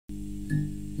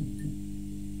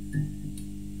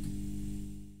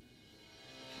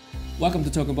Welcome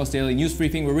to TokenPost Daily News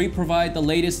Briefing, where we provide the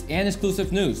latest and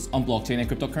exclusive news on blockchain and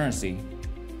cryptocurrency.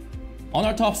 On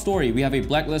our top story, we have a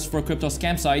blacklist for crypto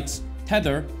scam sites,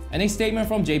 Tether, and a statement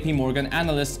from JP Morgan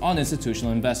analysts on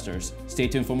institutional investors. Stay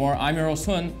tuned for more. I'm your host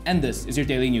Hun, and this is your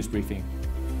Daily News Briefing.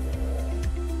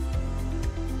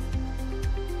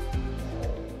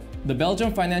 The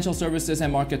Belgium Financial Services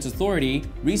and Markets Authority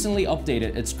recently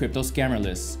updated its crypto scammer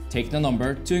list, taking the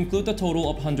number to include the total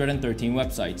of 113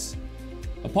 websites.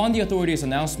 Upon the authority's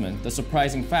announcement, the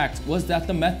surprising fact was that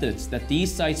the methods that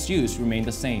these sites use remain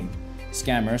the same.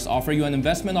 Scammers offer you an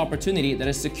investment opportunity that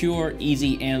is secure,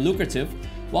 easy, and lucrative,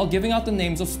 while giving out the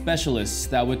names of specialists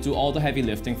that would do all the heavy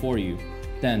lifting for you.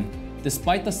 Then,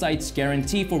 despite the site's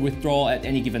guarantee for withdrawal at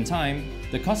any given time,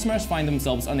 the customers find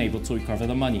themselves unable to recover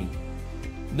the money.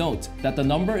 Note that the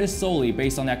number is solely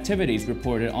based on activities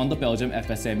reported on the Belgium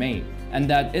FSMA, and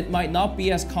that it might not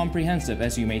be as comprehensive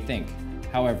as you may think.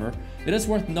 However, it is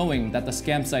worth knowing that the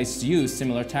scam sites use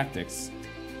similar tactics.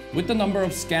 With the number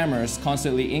of scammers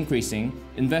constantly increasing,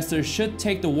 investors should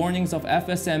take the warnings of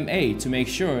FSMA to make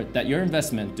sure that your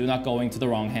investment do not go into the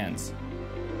wrong hands.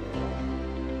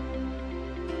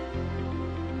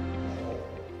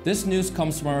 This news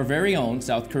comes from our very own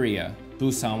South Korea.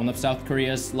 Busan, one of South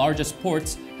Korea's largest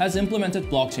ports, has implemented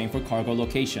blockchain for cargo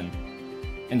location.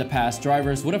 In the past,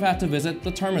 drivers would have had to visit the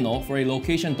terminal for a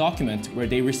location document where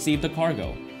they received the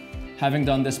cargo. Having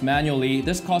done this manually,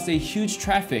 this caused a huge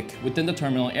traffic within the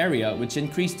terminal area, which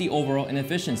increased the overall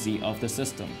inefficiency of the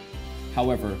system.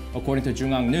 However, according to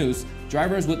JoongAng News,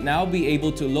 drivers would now be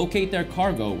able to locate their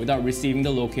cargo without receiving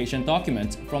the location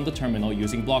document from the terminal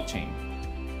using blockchain.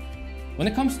 When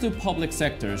it comes to public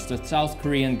sectors, the South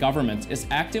Korean government is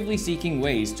actively seeking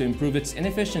ways to improve its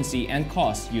inefficiency and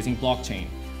costs using blockchain.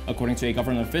 According to a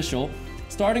government official,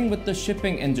 starting with the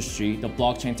shipping industry, the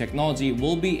blockchain technology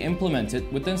will be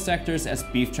implemented within sectors as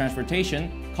beef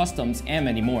transportation, customs, and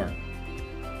many more.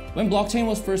 When blockchain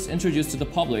was first introduced to the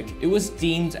public, it was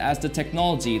deemed as the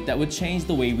technology that would change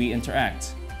the way we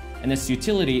interact. And its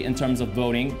utility in terms of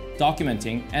voting,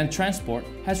 documenting, and transport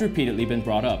has repeatedly been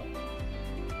brought up.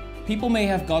 People may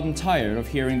have gotten tired of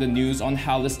hearing the news on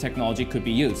how this technology could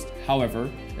be used. However,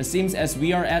 it seems as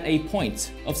we are at a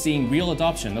point of seeing real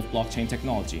adoption of blockchain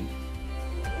technology.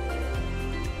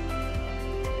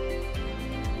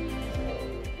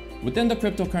 Within the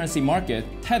cryptocurrency market,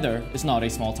 Tether is not a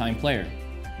small-time player.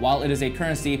 While it is a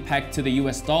currency pegged to the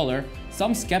US dollar,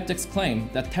 some skeptics claim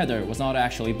that Tether was not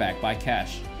actually backed by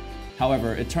cash.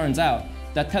 However, it turns out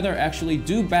that Tether actually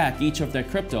do back each of their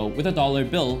crypto with a dollar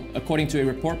bill, according to a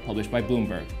report published by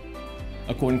BLOOMBERG.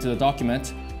 According to the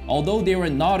document, although they were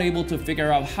not able to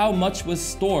figure out how much was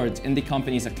stored in the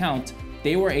company's account,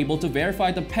 they were able to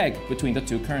verify the peg between the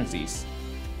two currencies.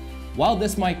 While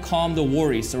this might calm the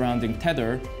worries surrounding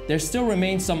Tether, there still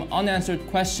remains some unanswered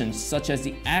questions such as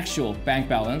the actual bank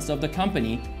balance of the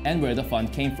company and where the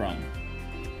fund came from.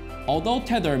 Although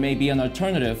Tether may be an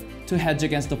alternative to hedge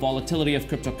against the volatility of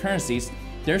cryptocurrencies,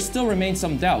 there still remains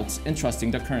some doubts in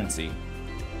trusting the currency.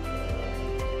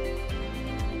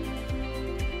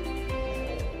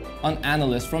 An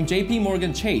analyst from JP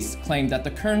Morgan Chase claimed that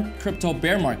the current crypto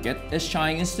bear market is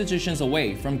shying institutions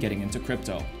away from getting into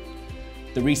crypto.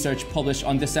 The research published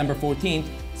on December 14th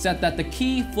said that the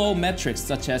key flow metrics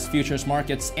such as futures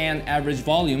markets and average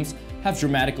volumes have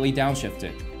dramatically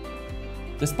downshifted.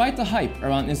 Despite the hype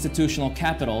around institutional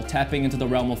capital tapping into the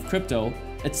realm of crypto,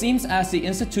 it seems as the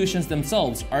institutions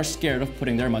themselves are scared of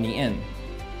putting their money in.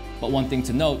 But one thing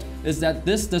to note is that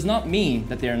this does not mean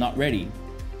that they are not ready.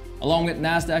 Along with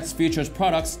Nasdaq's futures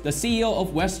products, the CEO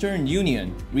of Western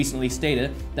Union recently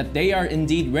stated that they are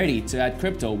indeed ready to add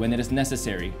crypto when it is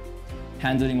necessary.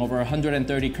 Handling over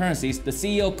 130 currencies, the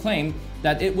CEO claimed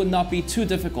that it would not be too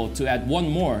difficult to add one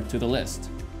more to the list.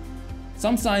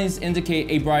 Some signs indicate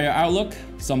a brighter outlook,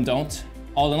 some don't.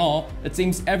 All in all, it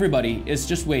seems everybody is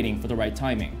just waiting for the right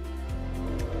timing.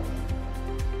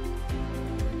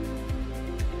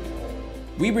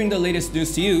 We bring the latest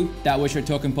news to you. That was your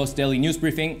TokenPost Daily News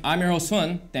Briefing. I'm your host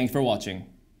Hun. Thanks for watching.